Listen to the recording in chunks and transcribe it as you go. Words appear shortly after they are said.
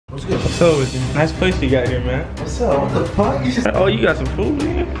What's good? What's up with you? Nice place you got here, man. What's up? What the fuck? You just... Oh, you got some food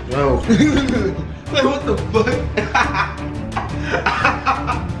in here? Yo. Like, what the fuck?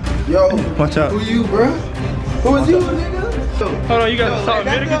 Yo. Watch out. Who you, bro? Who is you, nigga? Hold on, you got some salt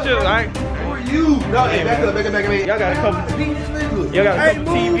and vinegar chips, alright? Who are you? No, hey, back up. Y'all got a couple. Y'all got a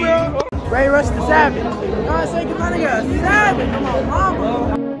couple TV. Ray Rush the Savage. You know what I'm saying? Come on, nigga. Savage. Come on,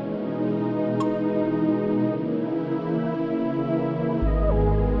 mama.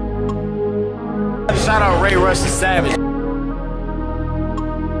 Shout out Ray Rush the Savage.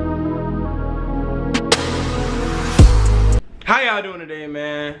 How y'all doing today,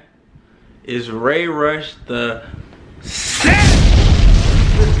 man? It's Ray Rush the Savage.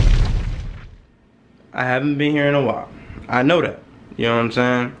 I haven't been here in a while. I know that. You know what I'm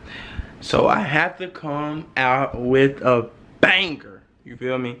saying? So I have to come out with a banger. You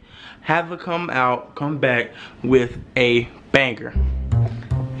feel me? Have to come back with a banger.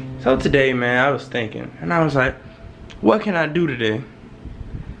 So today, man, I was thinking, and I was like, what can I do today? You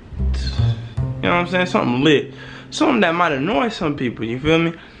know what I'm saying? Something lit. Something that might annoy some people, you feel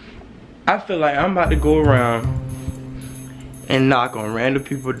me? I feel like I'm about to go around and knock on random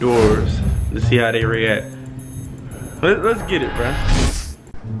people's doors to see how they react. Let's get it, bro.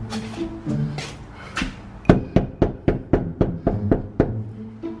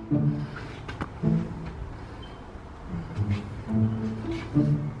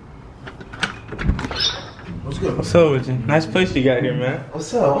 What's up with you? Nice place you got here, man.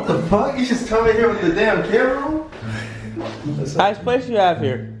 What's up? What the fuck? You just come in here with the damn camera room? Nice place you have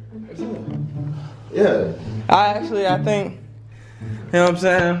here. Yeah. I think, you know what I'm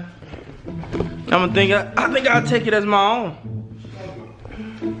saying? I think I'll take it as my own.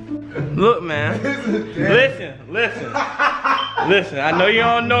 Look, man. Listen. I know you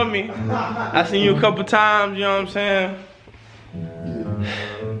don't know me. I seen you a couple times, you know what I'm saying?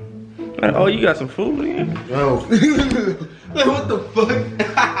 Oh, you got some food in here? Yo. Like, what the fuck?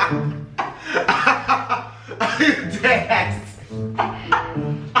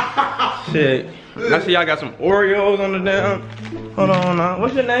 Shit. I see y'all got some Oreos on the down. Hold on.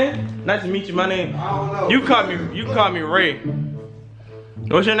 What's your name? Nice to meet you. My name. I don't know. You call me Ray.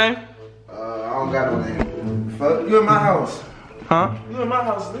 What's your name? I don't got no name. Fuck, you in my house. Huh? You in my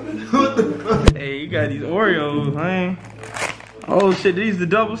house, nigga. What the fuck? Hey, you got these Oreos, man. Oh shit, these the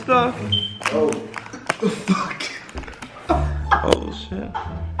double stuff? Oh. What the fuck? Oh shit.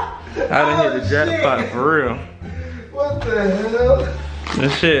 I done hit the jackpot for real. What the hell?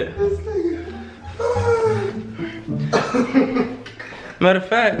 This shit. This nigga. Matter of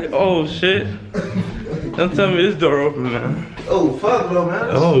fact, oh shit. Don't tell me this door open, man. Oh, fuck, bro, man.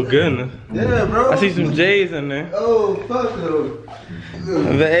 Oh goodness. Yeah, bro. I see some J's in there. Oh, fuck, bro.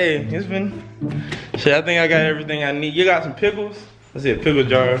 But hey, it's been, shit, I think I got everything I need. You got some pickles? Let's see a pickle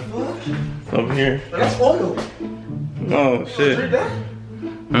jar over here. That's oil. Oh shit. Drink that?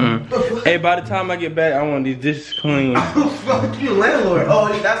 Hey, by the time I get back, I want these dishes clean. Oh, fuck, you landlord. Oh,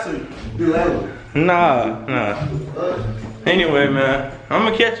 that's what you landlord. Nah. Anyway, man, I'm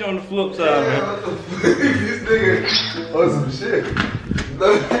gonna catch you on the flip side, man. What the fuck? This nigga on some shit.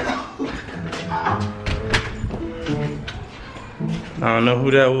 I don't know who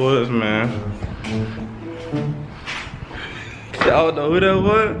that was, man. I don't know who that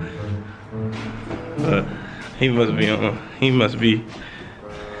was. He must be.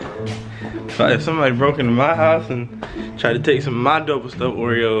 If somebody broke into my house and tried to take some of my double stuffed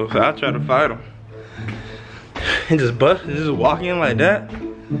Oreos, I'll try to fight him. And just walk in like that?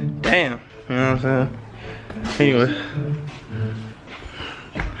 Damn, you know what I'm saying? Anyway,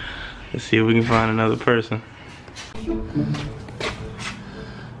 let's see if we can find another person.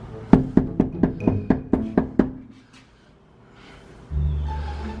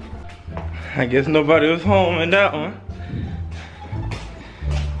 I guess nobody was home in that one.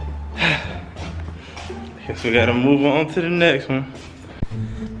 Guess we gotta move on to the next one.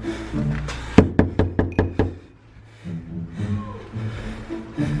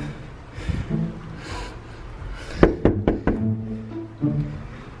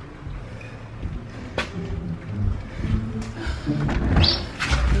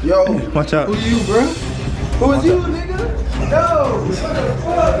 Yo, watch out. Who you, bro? Who is you, nigga? Yo, what the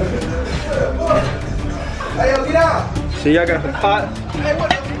fuck? Hey, yo, get out. See, y'all got some pots. Hey, what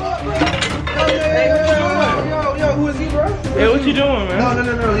the fuck, bro? Yo, who is he, bro? Hey, what you doing, man?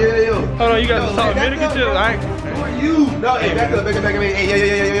 No, yo. Hold on, you got some salt and vinegar chips, alright? Who are you? No, hey, back up.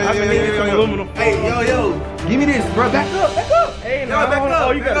 Hey, yo. I've been needing some aluminum. Hey, yo. Give me this, bro. Back up. Hey, no, back up.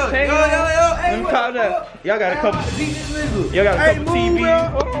 Oh, you got a tank? Yo. Hey, Let me call that. Y'all got a couple. Y'all got a couple move, TVs.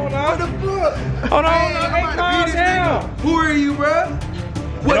 Bro. Hold on, What the fuck? Hold on, Hey, hey, calm down. Who are you, bro?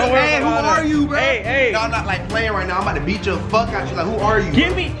 Don't are you, bro? Hey. No, I'm not like playing right now. I'm about to beat your fuck out you. Like, who are you?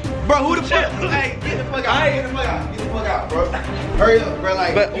 Give me. Bro, who the fuck? Hey, get the fuck out. Get the fuck out. Get the fuck out, bro. Hurry up, bro.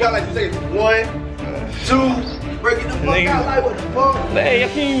 Like, But- you got like 2 seconds. 1, 2. Bro, get the fuck Nigga. out. Like, what the fuck? Hey, I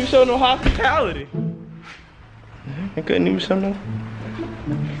can't even show no hospitality. I couldn't even show no.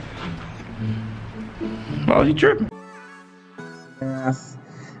 Oh, he tripping. I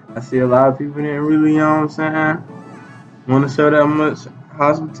see a lot of people didn't really, you know what I'm saying, want to show that much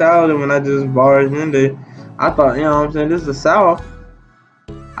hospitality when I just barged in there. I thought, you know what I'm saying, this is the South.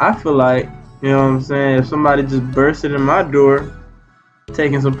 I feel like, you know what I'm saying, if somebody just bursted in my door,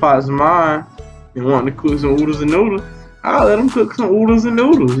 taking some pots of mine, and wanting to cook some oodles and noodles, I'll let them cook some oodles and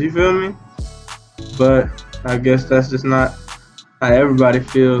noodles, you feel me? But I guess that's just not how everybody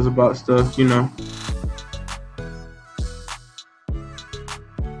feels about stuff, you know.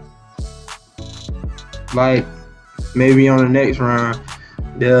 Like, maybe on the next round,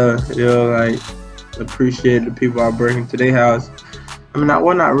 they'll like appreciate the people I break into their house. I mean, not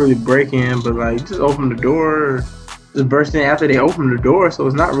really breaking in, but like just open the door, just burst in after they open the door, so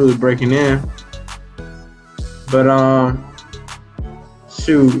it's not really breaking in. But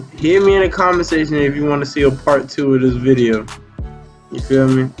shoot, hit me in the comment section if you want to see a part 2 of this video. You feel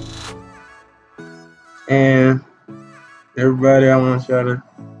me? And everybody, I want y'all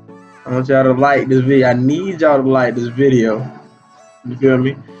to like this video. I need y'all to like this video. You feel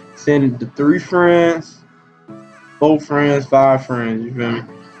me? Send it to 3 friends, 4 friends, 5 friends. You feel me?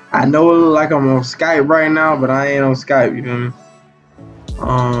 I know it look like I'm on Skype right now, but I ain't on Skype. You feel me?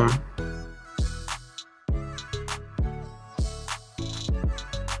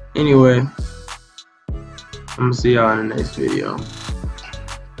 Anyway, I'm gonna see y'all in the next video.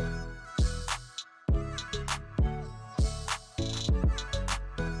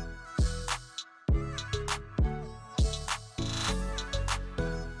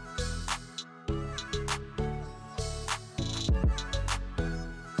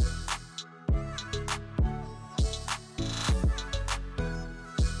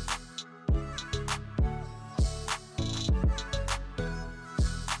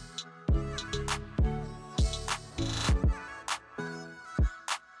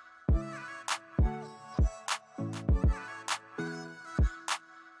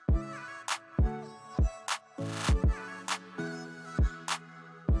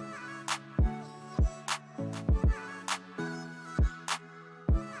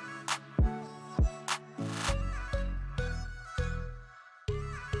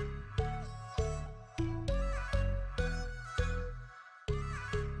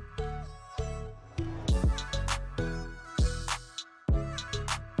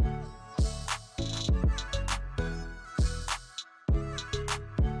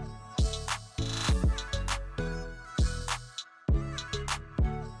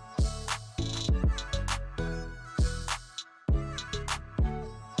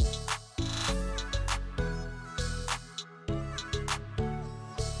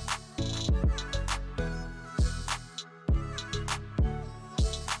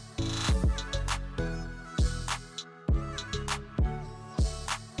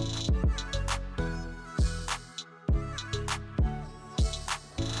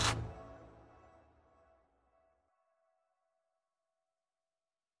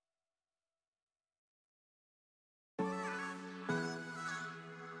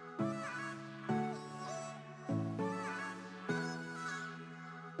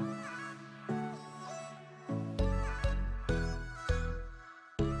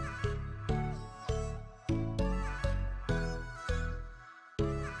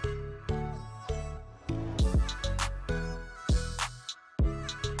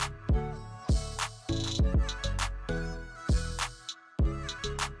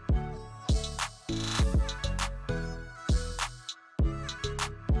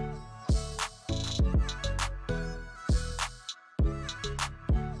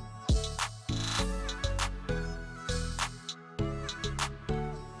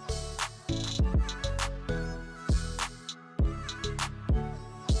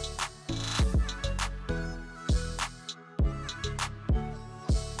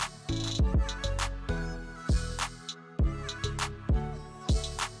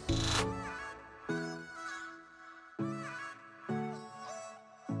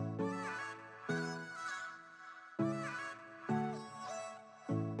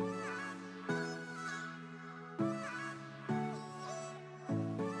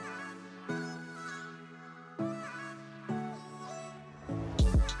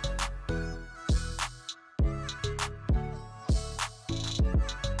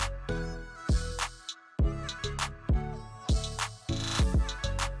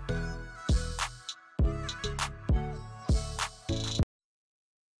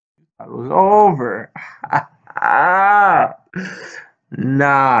 it was over.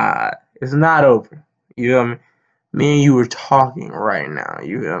 Nah, it's not over. You feel me? Me and you were talking right now.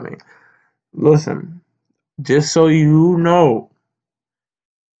 You feel me? Listen, just so you know,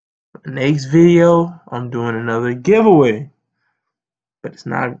 next video I'm doing another giveaway, but it's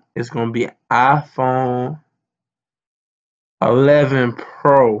gonna be iPhone 11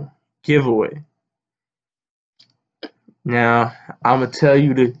 Pro giveaway. Now I'm gonna tell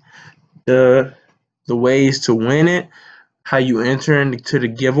you the ways to win it, how you enter into the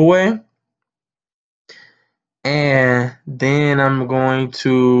giveaway, and then I'm going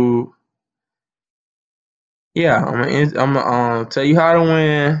to I'm gonna tell you how to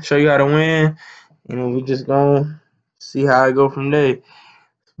win, show you how to win, and we're just gonna see how I go from there.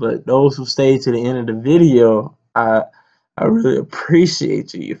 But those who stay to the end of the video, I really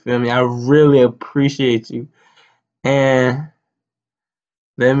appreciate you. You feel me? I really appreciate you. And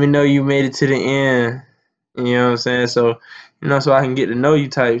let me know you made it to the end. You know what I'm saying? So, so I can get to know you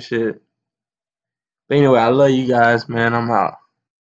type shit. But anyway, I love you guys, man. I'm out.